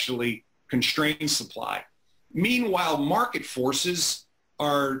agree to actually constrain supply. Meanwhile, market forces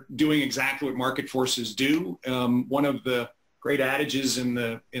are doing exactly what market forces do. One of the great adages in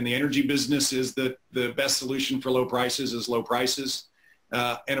the energy business is that the best solution for low prices is low prices.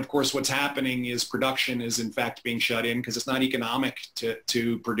 And of course, what's happening is production is in fact being shut in because it's not economic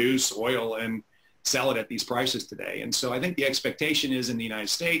to produce oil and sell it at these prices today. And so I think the expectation is in the United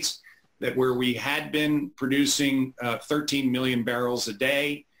States that where we had been producing 13 million barrels a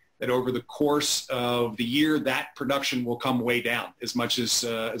day, that over the course of the year, that production will come way down, as much as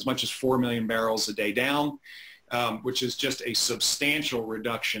 4 million barrels a day down, which is just a substantial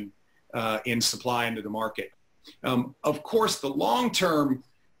reduction in supply into the market. Of course, the long-term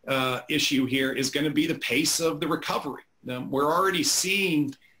issue here is going to be the pace of the recovery. We're already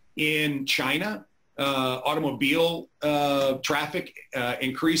seeing In China, automobile traffic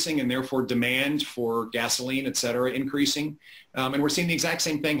increasing, and therefore demand for gasoline, et cetera, increasing. And we're seeing the exact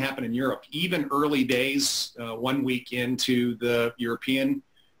same thing happen in Europe. Even early days, 1 week into the European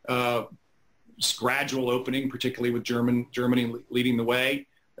gradual opening, particularly with Germany leading the way,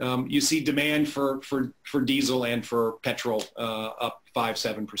 you see demand for diesel and for petrol up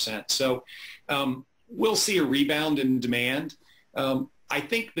 5-7%. So we'll see a rebound in demand. I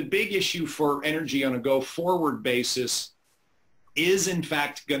think the big issue for energy on a go-forward basis is, in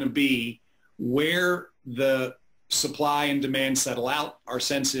fact, going to be where the supply and demand settle out. Our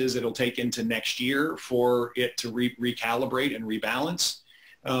sense is it'll take into next year for it to recalibrate and rebalance.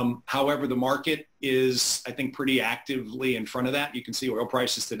 However, the market is, I think, pretty actively in front of that. You can see oil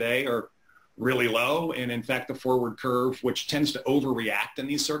prices today are really low, and in fact, the forward curve, which tends to overreact in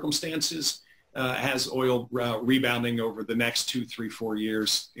these circumstances, has oil rebounding over the next 2, 3, 4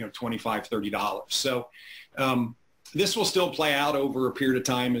 years, $25, $30. So this will still play out over a period of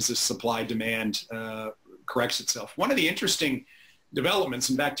time as this supply-demand corrects itself. One of the interesting developments,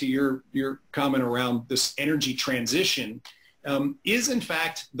 and back to your comment around this energy transition, is in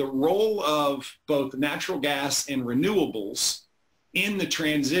fact the role of both natural gas and renewables in the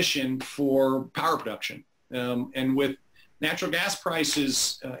transition for power production. And with natural gas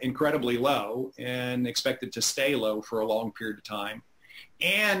prices incredibly low and expected to stay low for a long period of time,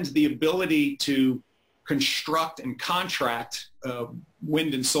 and the ability to construct and contract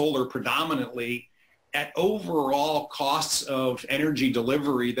wind and solar predominantly at overall costs of energy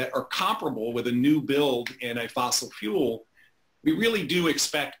delivery that are comparable with a new build in a fossil fuel, we really do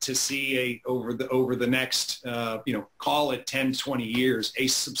expect to see over the next, call it 10, 20 years, a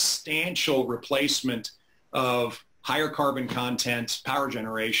substantial replacement of higher carbon content power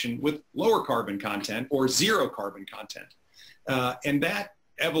generation with lower carbon content or zero carbon content. And that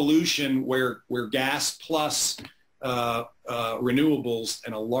evolution where gas plus renewables,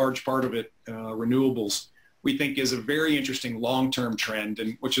 and a large part of it renewables, we think is a very interesting long-term trend,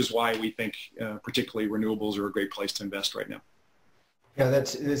 and which is why we think particularly renewables are a great place to invest right now. Yeah,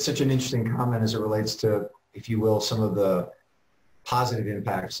 that's such an interesting comment as it relates to, if you will, some of the positive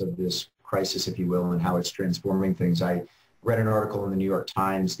impacts of this crisis, if you will, and how it's transforming things. I read an article in the New York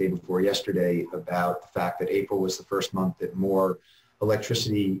Times day before yesterday about the fact that April was the first month that more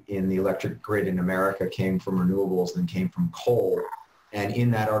electricity in the electric grid in America came from renewables than came from coal. And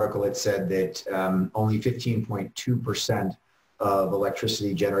in that article, it said that only 15.2% of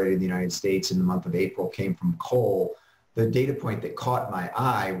electricity generated in the United States in the month of April came from coal. The data point that caught my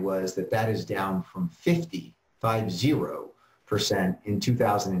eye was that is down from 50% in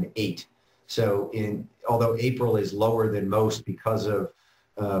 2008. So although April is lower than most because of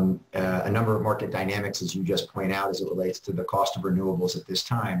a number of market dynamics, as you just point out, as it relates to the cost of renewables at this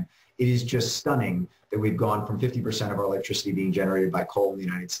time, it is just stunning that we've gone from 50% of our electricity being generated by coal in the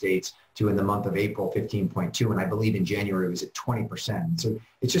United States to, in the month of April, 15.2%, and I believe in January it was at 20%. So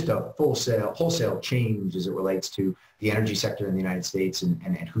it's just a wholesale change as it relates to the energy sector in the United States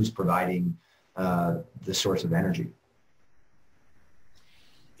and who's providing the source of energy.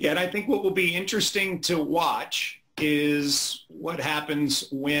 Yeah, and I think what will be interesting to watch is what happens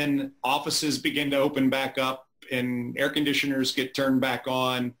when offices begin to open back up and air conditioners get turned back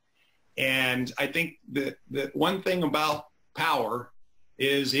on. And I think the one thing about power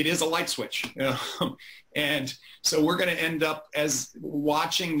is it is a light switch. And so we're going to end up as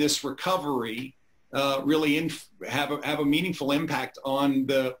watching this recovery really have a meaningful impact on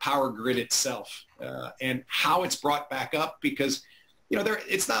the power grid itself and how it's brought back up, because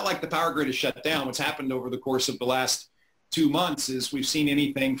it's not like the power grid is shut down. What's happened over the course of the last 2 months is we've seen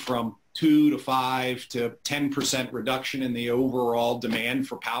anything from 2 to 5 to 10% reduction in the overall demand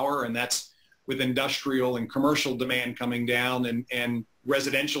for power, and that's with industrial and commercial demand coming down and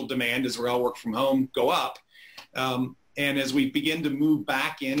residential demand, as we all work from home, go up. And as we begin to move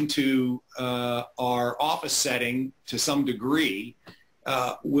back into our office setting to some degree,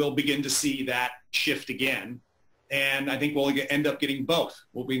 we'll begin to see that shift again. And I think we'll end up getting both.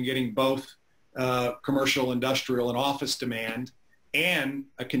 We'll be getting both commercial, industrial, and office demand, and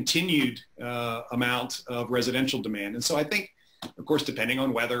a continued amount of residential demand. And so I think, of course, depending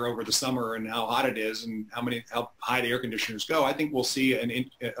on weather over the summer and how hot it is and how high the air conditioners go, I think we'll see a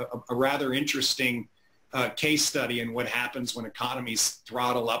rather interesting case study in what happens when economies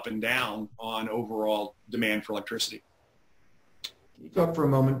throttle up and down on overall demand for electricity. Can you talk for a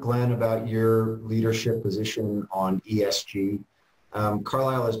moment, Glenn, about your leadership position on ESG?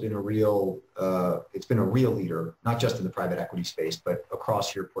 Carlyle has been a real leader, not just in the private equity space, but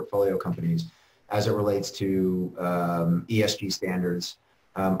across your portfolio companies as it relates to ESG standards.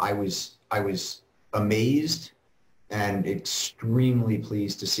 I was amazed and extremely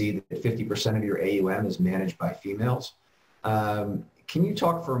pleased to see that 50% of your AUM is managed by females. Can you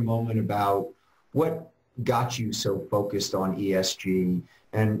talk for a moment about what got you so focused on ESG?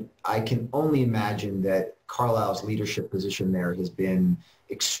 And I can only imagine that Carlyle's leadership position there has been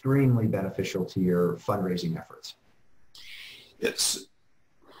extremely beneficial to your fundraising efforts.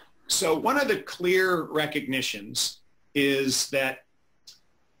 So one of the clear recognitions is that,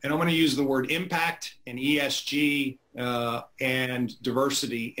 and I'm going to use the word impact and ESG and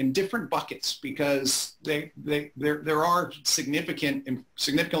diversity in different buckets, because there are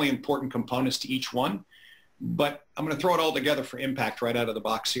significantly important components to each one. But I'm going to throw it all together for impact right out of the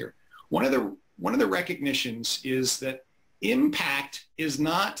box here. One of the recognitions is that impact is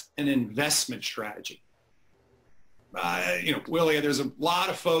not an investment strategy. Willy, there's a lot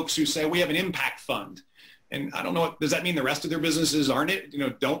of folks who say we have an impact fund. And I don't know, does that mean the rest of their businesses aren't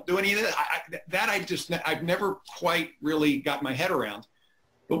it? Don't do any of that? I've never quite really got my head around.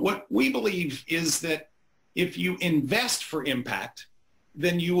 But what we believe is that if you invest for impact,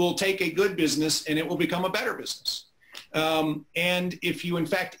 then you will take a good business and it will become a better business. And if you in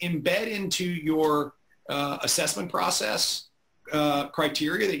fact embed into your assessment process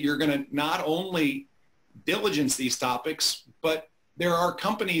criteria that you're going to not only diligence these topics, but there are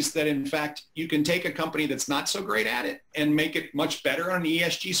companies that, in fact, you can take a company that's not so great at it and make it much better on an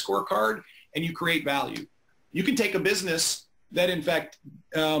ESG scorecard, and you create value. You can take a business that, in fact,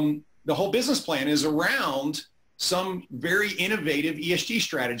 the whole business plan is around some very innovative ESG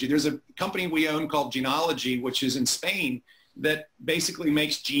strategy. There's a company we own called Genealogy, which is in Spain, that basically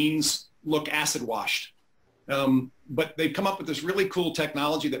makes jeans look acid washed. But they've come up with this really cool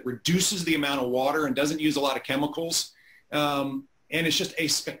technology that reduces the amount of water and doesn't use a lot of chemicals. And it's just a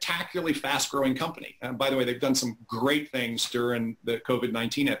spectacularly fast-growing company. By the way, they've done some great things during the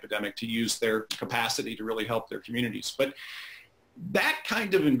COVID-19 epidemic to use their capacity to really help their communities. But that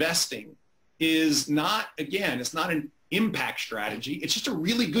kind of investing is not, again, it's not an impact strategy. It's just a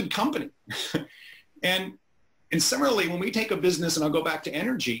really good company. And similarly, when we take a business, and I'll go back to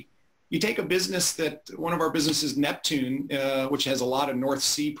energy, you take a business that one of our businesses, Neptune, which has a lot of North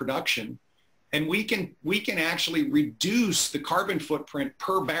Sea production, and we can actually reduce the carbon footprint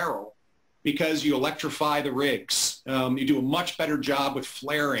per barrel because you electrify the rigs. You do a much better job with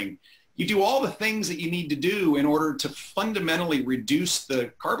flaring. You do all the things that you need to do in order to fundamentally reduce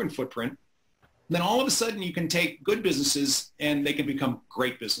the carbon footprint. Then all of a sudden you can take good businesses and they can become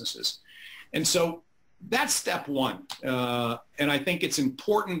great businesses. And so that's step one. And I think it's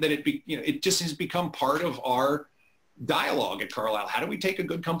important that it just has become part of our dialogue at Carlyle. How do we take a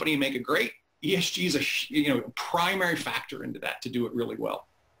good company and make it great? ESG is a primary factor into that to do it really well.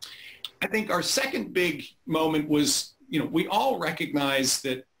 I think our second big moment was, we all recognize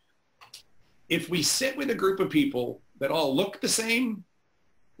that if we sit with a group of people that all look the same,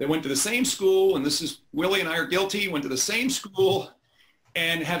 that went to the same school, and this is Willy and I are guilty, went to the same school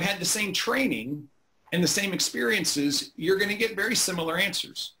and have had the same training and the same experiences, you're going to get very similar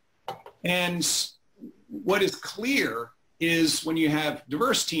answers. And what is clear is when you have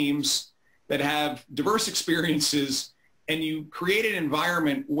diverse teams that have diverse experiences and you create an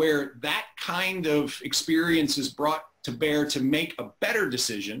environment where that kind of experience is brought to bear to make a better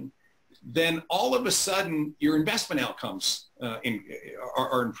decision, then all of a sudden your investment outcomes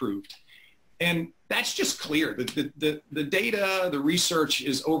are improved. And that's just clear. The data, the research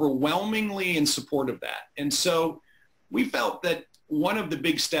is overwhelmingly in support of that. And so we felt that one of the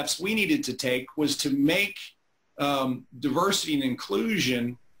big steps we needed to take was to make diversity and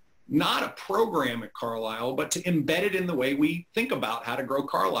inclusion not a program at Carlyle, but to embed it in the way we think about how to grow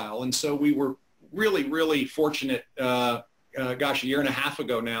Carlyle. And so we were really, really fortunate, a year and a half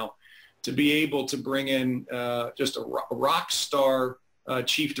ago now, to be able to bring in just a rock star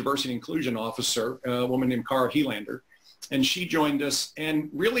Chief Diversity and Inclusion Officer, a woman named Cara Helander. And she joined us. And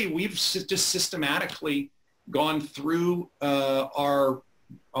really, we've just systematically gone through our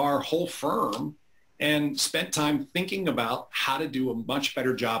whole firm and spent time thinking about how to do a much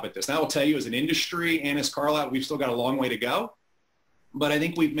better job at this. Now, I will tell you, as an industry and as Carlyle, we've still got a long way to go. But I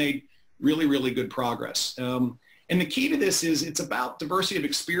think we've made really, really good progress. And the key to this is it's about diversity of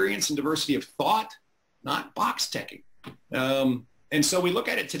experience and diversity of thought, not box ticking. And so we look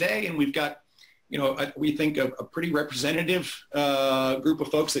at it today, and we've got, we think a pretty representative group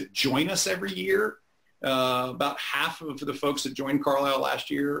of folks that join us every year. About half of the folks that joined Carlyle last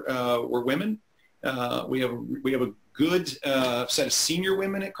year were women. We have a good set of senior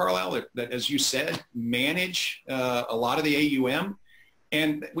women at Carlyle that, as you said, manage a lot of the AUM,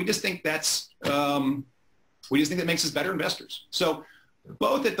 and we just think that makes us better investors. So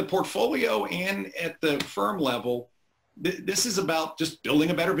both at the portfolio and at the firm level, this is about just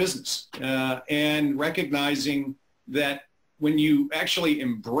building a better business and recognizing that when you actually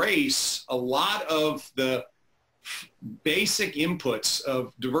embrace a lot of the basic inputs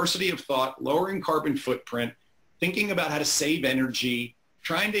of diversity of thought, lowering carbon footprint, thinking about how to save energy,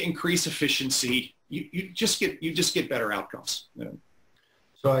 trying to increase efficiency, you just get better outcomes.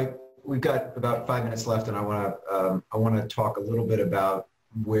 So we've got about 5 minutes left, and I want to talk a little bit about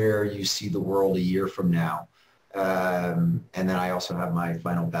where you see the world a year from now. And then I also have my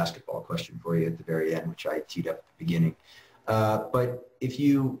final basketball question for you at the very end, which I teed up at the beginning. But if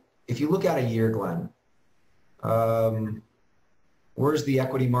you look at a year, Glenn, where's the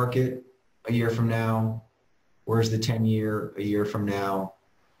equity market a year from now? Where's the 10-year a year from now?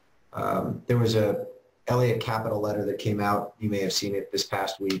 There was a Elliott Capital letter that came out. You may have seen it this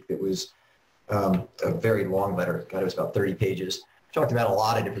past week. That was a very long letter. God, it was about 30 pages. Talked about a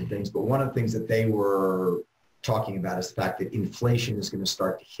lot of different things, but one of the things that they were talking about is the fact that inflation is going to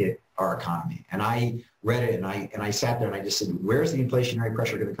start to hit our economy. And I read it, and I sat there and I just said, where's the inflationary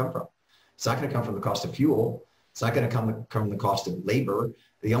pressure going to come from? It's not going to come from the cost of fuel. It's not going to come from the cost of labor.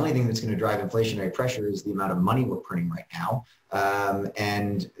 The only thing that's going to drive inflationary pressure is the amount of money we're printing right now.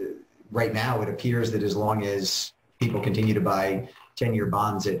 And right now, it appears that as long as people continue to buy 10-year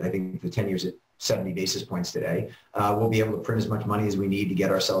bonds at, I think the 10 years at 70 basis points today, we'll be able to print as much money as we need to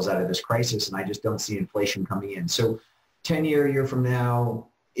get ourselves out of this crisis. And I just don't see inflation coming in. So 10-year a year from now,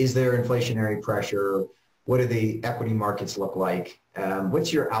 is there inflationary pressure? What do the equity markets look like?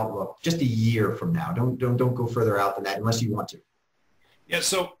 What's your outlook just a year from now? Don't go further out than that unless you want to. Yeah,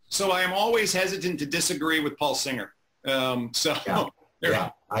 so I am always hesitant to disagree with Paul Singer.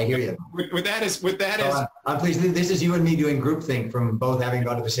 Yeah, I hear you. I'm pleased. This is you and me doing groupthink from both having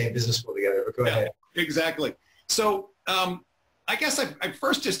gone to the same business school together. But go ahead. Exactly. So I guess I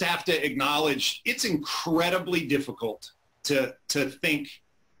first just have to acknowledge it's incredibly difficult to think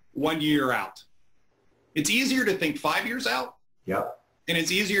 1 year out. It's easier to think 5 years out. Yep. And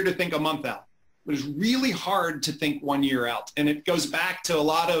it's easier to think a month out. But it's really hard to think 1 year out. And it goes back to a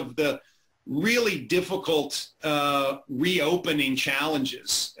lot of the really difficult reopening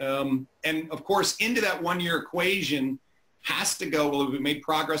challenges. And of course, into that 1 year equation has to go, well, have we made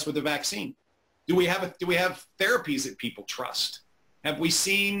progress with the vaccine? Do we have therapies that people trust? Have we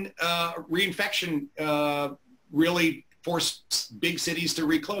seen reinfection really force big cities to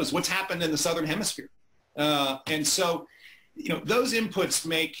reclose? What's happened in the Southern Hemisphere? And so, those inputs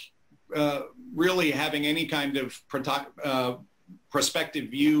make really having any kind of prospective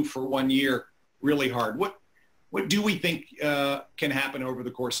view for 1 year really hard. What do we think can happen over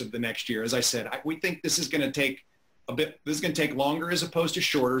the course of the next year? As I said, we think this is going to take this is going to take longer as opposed to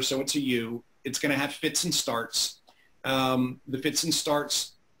shorter, so it's a U. It's going to have fits and starts. The fits and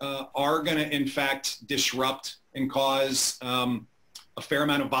starts are going to, in fact, disrupt and cause a fair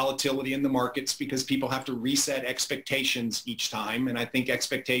amount of volatility in the markets because people have to reset expectations each time. And I think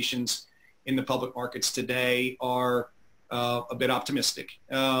expectations in the public markets today are a bit optimistic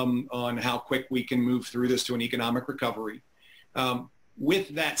on how quick we can move through this to an economic recovery.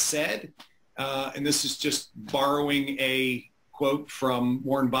 With that said, and this is just borrowing a quote from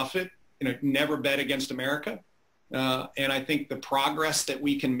Warren Buffett, never bet against America. And I think the progress that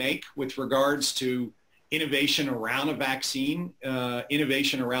we can make with regards to innovation around a vaccine,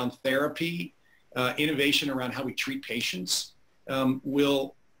 innovation around therapy, innovation around how we treat patients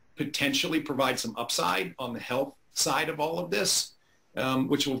will potentially provide some upside on the health side of all of this,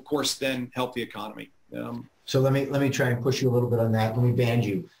 which will, of course, then help the economy. So let me try and push you a little bit on that. Let me band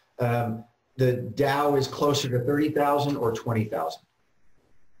you. The Dow is closer to 30,000 or 20,000?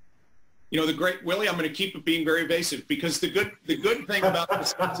 The great Willie, I'm going to keep it being very evasive because the good thing about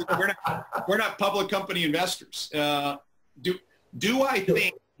this is we're not public company investors. Do I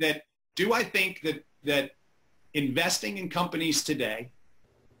think that investing in companies today,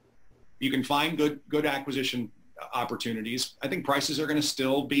 you can find good acquisition opportunities. I think prices are going to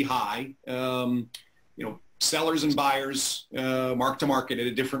still be high. Sellers and buyers mark to market at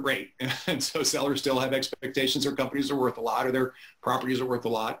a different rate. And so sellers still have expectations their companies are worth a lot or their properties are worth a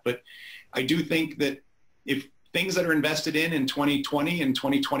lot. But I do think that if things that are invested in 2020 and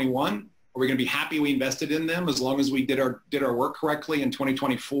 2021, are we going to be happy we invested in them as long as we did our work correctly in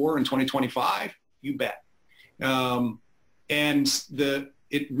 2024 and 2025? You bet.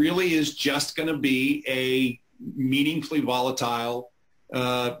 It really is just going to be a meaningfully volatile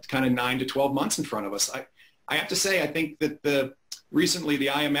kind of 9 to 12 months in front of us. I have to say, I think that recently the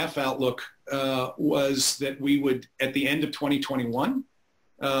IMF outlook was that we would, at the end of 2021,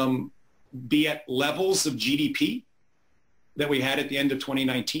 be at levels of GDP that we had at the end of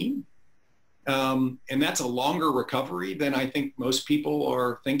 2019. And that's a longer recovery than I think most people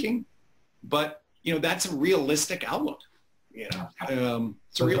are thinking. But, you know, that's a realistic outlook. You know,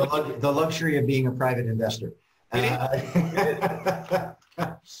 so the luxury of being a private investor. It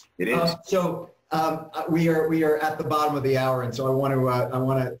is. We are at the bottom of the hour, and so I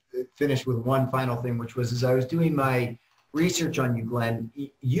want to finish with one final thing, which was as I was doing my research on you, Glenn,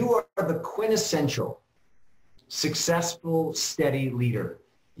 you are the quintessential successful, steady leader.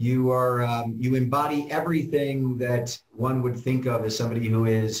 You are you embody everything that one would think of as somebody who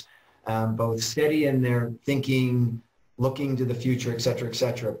is both steady in their thinking, looking to the future, et cetera, et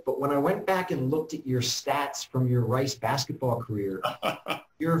cetera. But when I went back and looked at your stats from your Rice basketball career,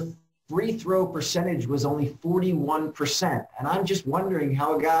 your free throw percentage was only 41%. And I'm just wondering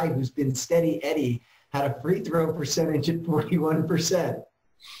how a guy who's been steady Eddie had a free throw percentage at 41%.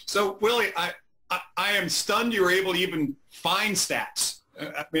 So, Willie, I am stunned you were able to even find stats.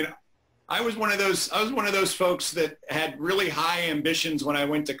 I mean, I was one of those folks that had really high ambitions when I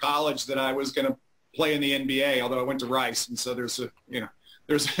went to college that I was going to play in the NBA, although I went to Rice, and so there's a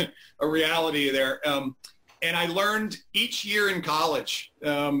reality there. And I learned each year in college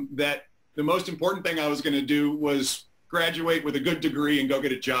that the most important thing I was going to do was graduate with a good degree and go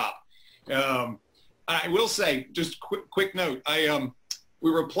get a job. I will say, just quick note,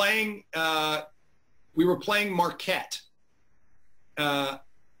 we were playing Marquette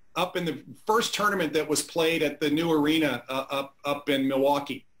up in the first tournament that was played at the new arena up in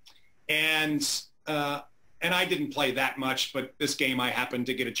Milwaukee, and I didn't play that much, but this game I happened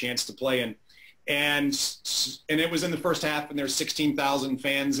to get a chance to play in. And it was in the first half, and there's 16,000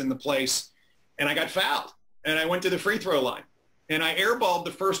 fans in the place, and I got fouled, and I went to the free throw line, and I airballed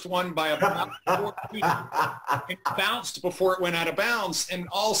the first one by about 4 feet. It bounced before it went out of bounds, and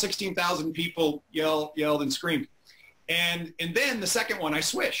all 16,000 people yelled and screamed. And then the second one, I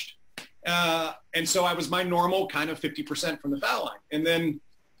swished, and so I was my normal kind of 50% from the foul line, and then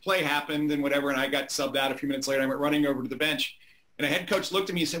play happened and whatever, and I got subbed out a few minutes later. I went running over to the bench. And a head coach looked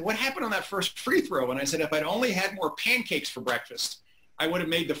at me and said, "What happened on that first free throw?" And I said, "If I'd only had more pancakes for breakfast, I would have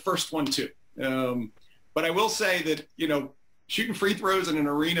made the first one too." But I will say that, you know, shooting free throws in an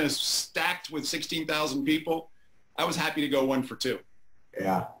arena stacked with 16,000 people, I was happy to go 1 for 2.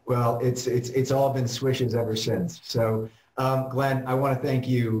 Yeah, well, it's all been swishes ever since. So, Glenn, I want to thank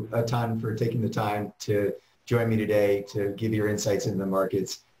you a ton for taking the time to join me today to give your insights into the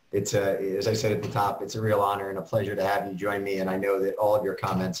markets. It's as I said at the top, it's a real honor and a pleasure to have you join me. And I know that all of your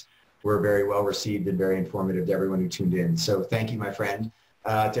comments were very well received and very informative to everyone who tuned in. So thank you, my friend.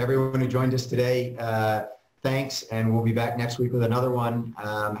 To everyone who joined us today, thanks. And we'll be back next week with another one.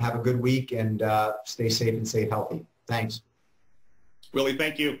 Have a good week and stay safe and stay healthy. Thanks. Willie,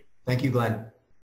 thank you. Thank you, Glenn.